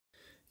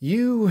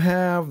You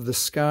have the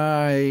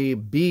Sky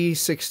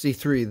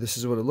B63. This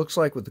is what it looks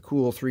like with the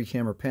cool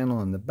 3-camera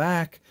panel in the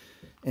back.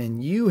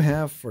 And you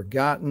have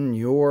forgotten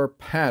your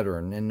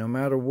pattern. And no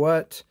matter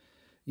what,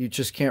 you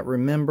just can't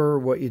remember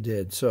what you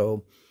did.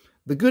 So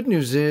the good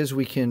news is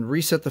we can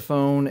reset the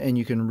phone and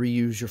you can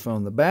reuse your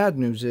phone. The bad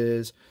news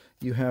is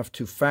you have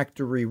to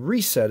factory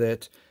reset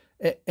it.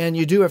 And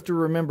you do have to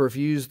remember, if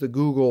you use the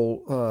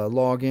Google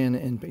login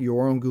and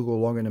your own Google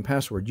login and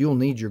password, you'll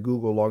need your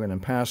Google login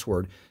and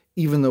password,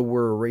 even though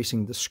we're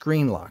erasing the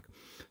screen lock.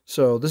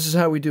 So this is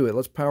how we do it.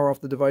 Let's power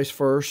off the device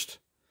first.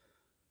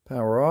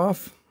 Power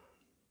off.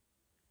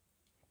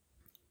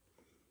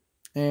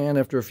 And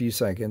after a few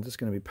seconds, it's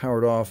going to be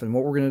powered off. And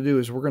what we're going to do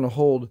is we're going to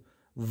hold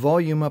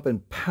volume up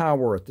and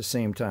power at the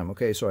same time.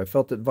 Okay, so I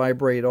felt it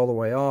vibrate all the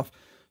way off.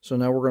 So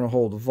now we're going to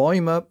hold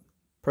volume up,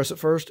 press it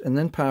first, and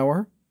then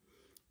power.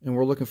 And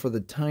we're looking for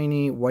the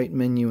tiny white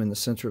menu in the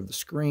center of the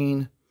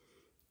screen,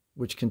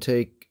 which can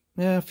take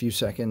a few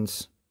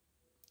seconds,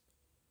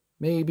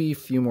 maybe a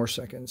few more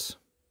seconds.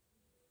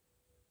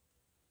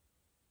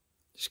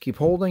 Just keep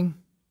holding.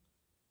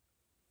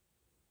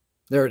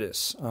 There it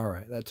is. All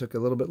right, that took a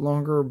little bit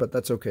longer, but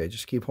that's okay.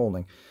 Just keep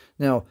holding.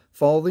 Now,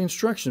 follow the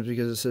instructions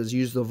because it says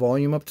use the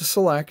volume up to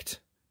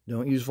select.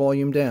 Don't use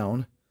volume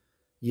down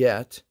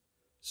yet.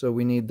 So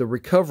we need the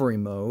recovery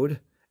mode.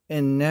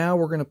 And now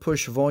we're going to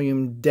push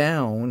volume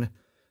down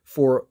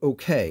for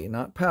OK,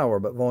 not power,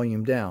 but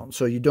volume down.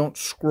 So you don't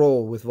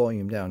scroll with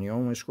volume down. You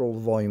only scroll the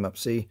volume up.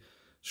 See?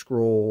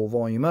 Scroll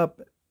volume up,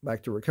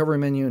 back to recovery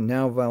menu,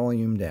 now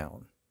volume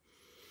down.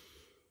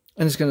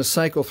 And it's going to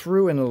cycle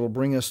through, and it'll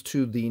bring us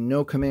to the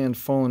no command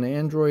fallen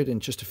Android in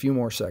just a few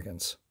more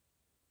seconds.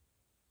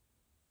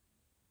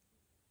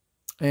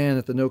 And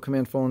at the no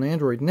command fallen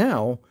Android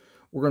now,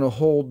 we're going to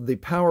hold the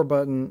power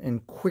button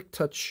and quick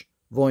touch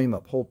volume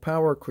up. Hold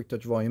power, quick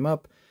touch volume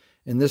up.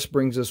 And this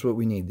brings us what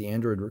we need, the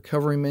Android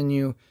recovery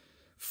menu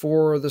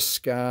for the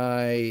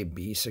Sky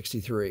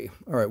B63.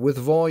 All right, with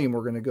volume,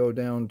 we're going to go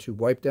down to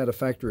wipe data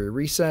factory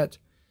reset,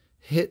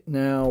 hit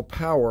now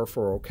power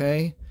for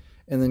OK,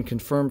 and then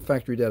confirm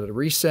factory data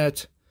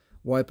reset,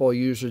 wipe all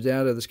user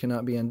data. This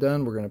cannot be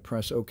undone. We're going to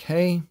press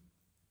OK,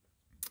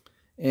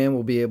 and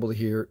we'll be able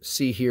to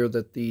see here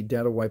that the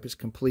data wipe is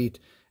complete,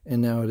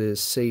 and now it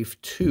is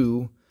safe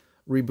to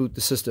reboot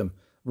the system.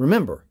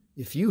 Remember,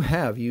 if you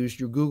have used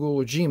your Google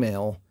or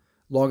Gmail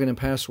login and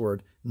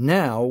password,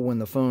 now when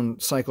the phone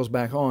cycles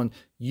back on,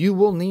 you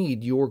will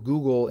need your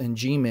Google and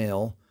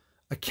Gmail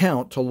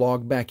account to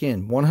log back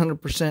in.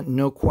 100%,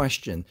 no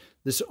question.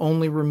 This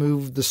only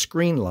removed the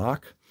screen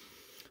lock.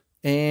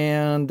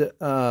 And,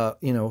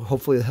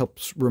 hopefully it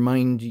helps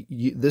remind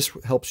you, this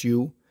helps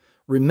you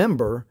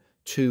remember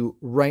to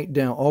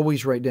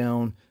always write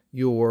down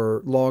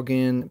your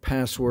login,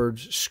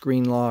 passwords,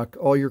 screen lock,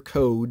 all your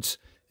codes,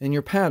 and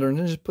your pattern,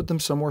 and just put them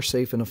somewhere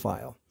safe in a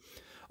file.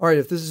 All right,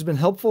 if this has been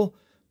helpful,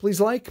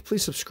 please like,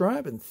 please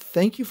subscribe, and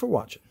thank you for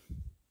watching.